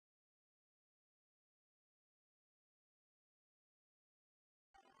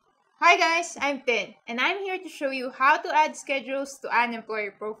Hi guys, I'm Tin, and I'm here to show you how to add schedules to an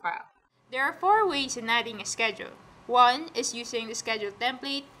employer profile. There are four ways in adding a schedule. One is using the schedule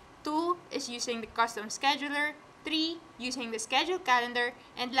template, two is using the custom scheduler, three using the schedule calendar,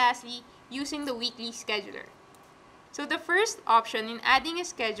 and lastly, using the weekly scheduler. So the first option in adding a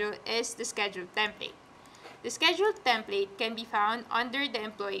schedule is the schedule template. The schedule template can be found under the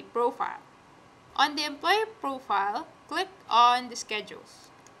employee profile. On the employee profile, click on the schedules.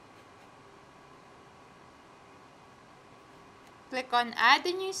 Click on Add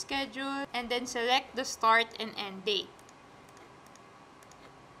a new schedule and then select the start and end date.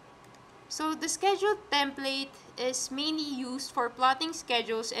 So the schedule template is mainly used for plotting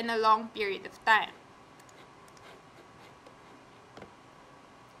schedules in a long period of time.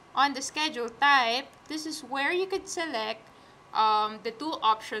 On the schedule type, this is where you could select the two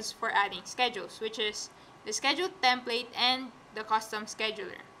options for adding schedules, which is the schedule template and the custom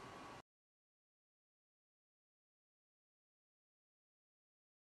scheduler.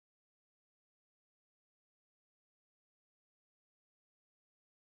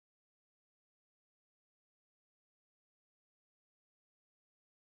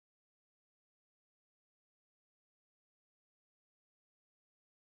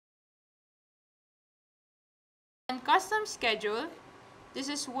 On custom schedule, this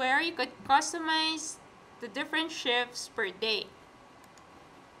is where you could customize the different shifts per day.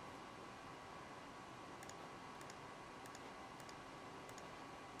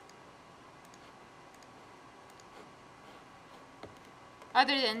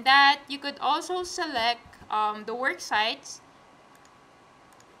 Other than that, you could also select the work sites,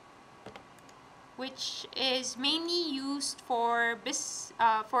 which is mainly used for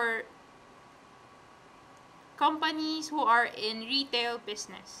companies who are in retail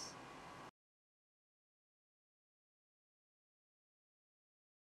business.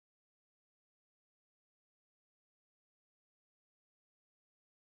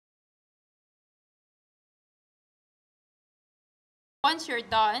 Once you're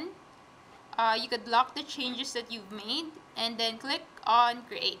done, you could lock the changes that you've made and then click on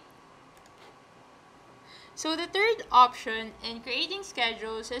Create. So the third option in creating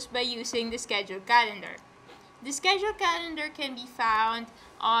schedules is by using the schedule calendar. The schedule calendar can be found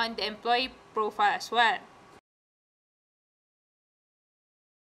on the employee profile as well.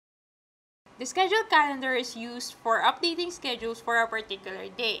 The schedule calendar is used for updating schedules for a particular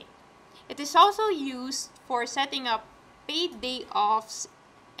day. It is also used for setting up paid day offs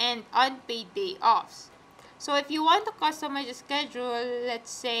and unpaid day offs. So if you want to customize a schedule,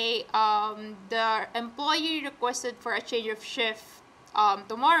 let's say the employee requested for a change of shift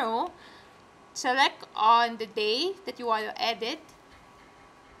tomorrow, select on the day that you want to edit,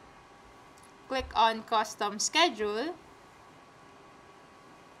 click on custom schedule,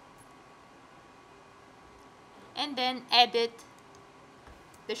 and then edit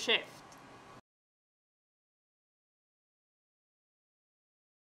the shift.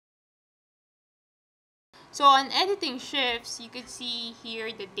 So on editing shifts, you could see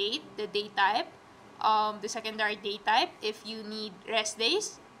here the date, the day type, the secondary day type if you need rest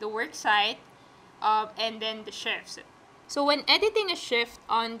days, the work site, and then the shifts. So when editing a shift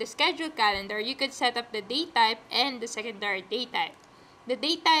on the schedule calendar, you could set up the day type and the secondary day type. The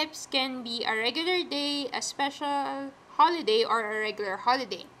day types can be a regular day, a special holiday, or a regular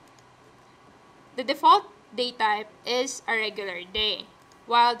holiday. The default day type is a regular day,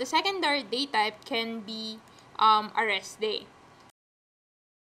 while the secondary day type can be a rest day.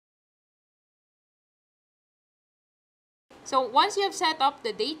 So once you have set up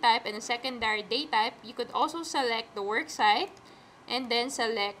the day type and the secondary day type, you could also select the work site and then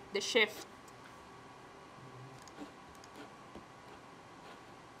select the shift.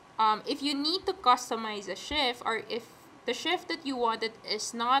 If you need to customize a shift, or if the shift that you wanted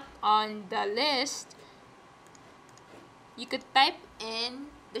is not on the list, you could type in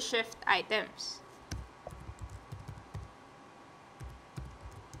the shift items.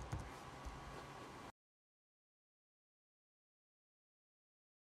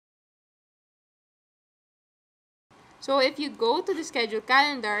 So if you go to the schedule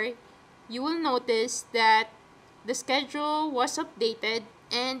calendar, you will notice that the schedule was updated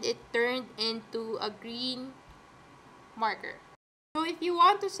and it turned into a green marker. So if you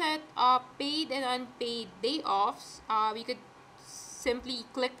want to set up paid and unpaid day offs, you could simply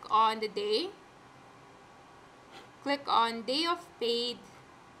click on the day, click on day of paid,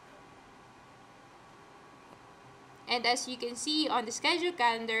 and as you can see on the schedule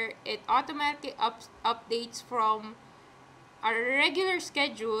calendar, it automatically updates from a regular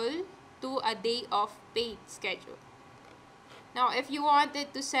schedule to a day of paid schedule. Now, if you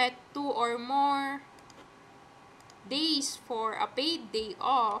wanted to set 2 or more days for a paid day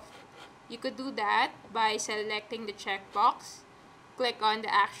off, you could do that by selecting the checkbox, click on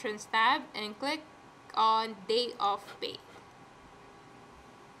the Actions tab, and click on Day Off Pay.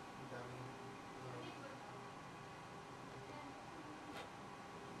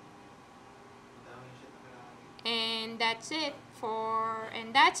 And that's it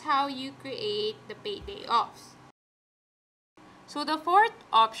and that's how you create the paid day offs. So the fourth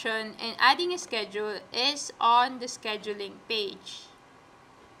option in adding a schedule is on the scheduling page.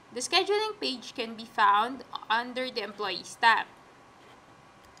 The scheduling page can be found under the Employees tab.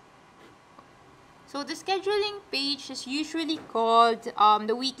 So the scheduling page is usually called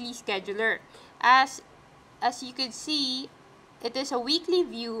the weekly scheduler. As you can see, it is a weekly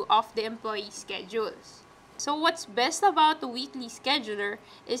view of the employee schedules. So what's best about the weekly scheduler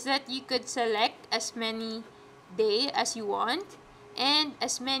is that you could select as many days as you want and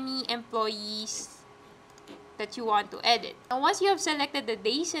as many employees that you want to edit. Now, once you have selected the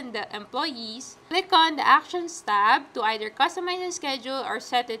days and the employees, click on the Actions tab to either customize the schedule or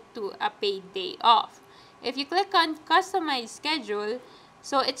set it to a paid day off. If you click on Customize Schedule,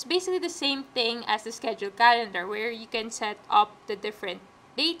 so it's basically the same thing as the schedule calendar, where you can set up the different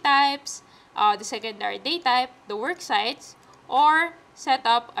day types, the secondary day type, the work sites, or set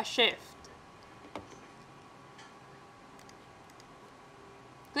up a shift.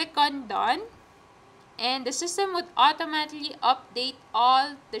 Click on Done, and the system would automatically update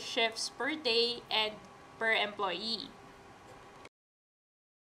all the shifts per day and per employee.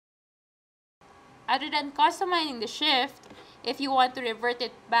 Other than customizing the shift, if you want to revert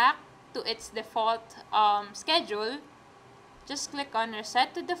it back to its default schedule, just click on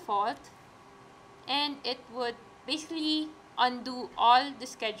Reset to Default, and it would basically undo all the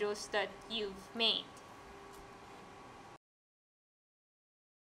schedules that you've made.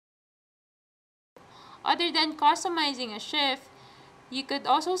 Other than customizing a shift, you could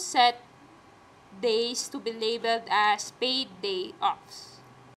also set days to be labeled as paid day offs.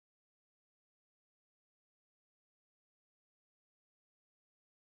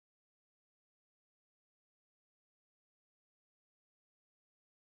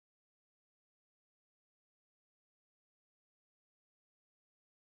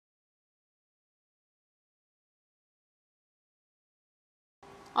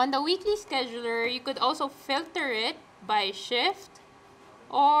 On the weekly scheduler, you could also filter it by shift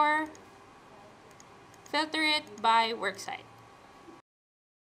or filter it by worksite.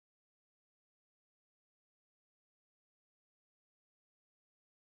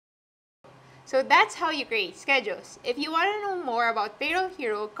 So that's how you create schedules. If you want to know more about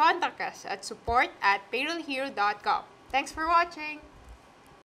PayrollHero, contact us at support@payrollhero.com. Thanks for watching!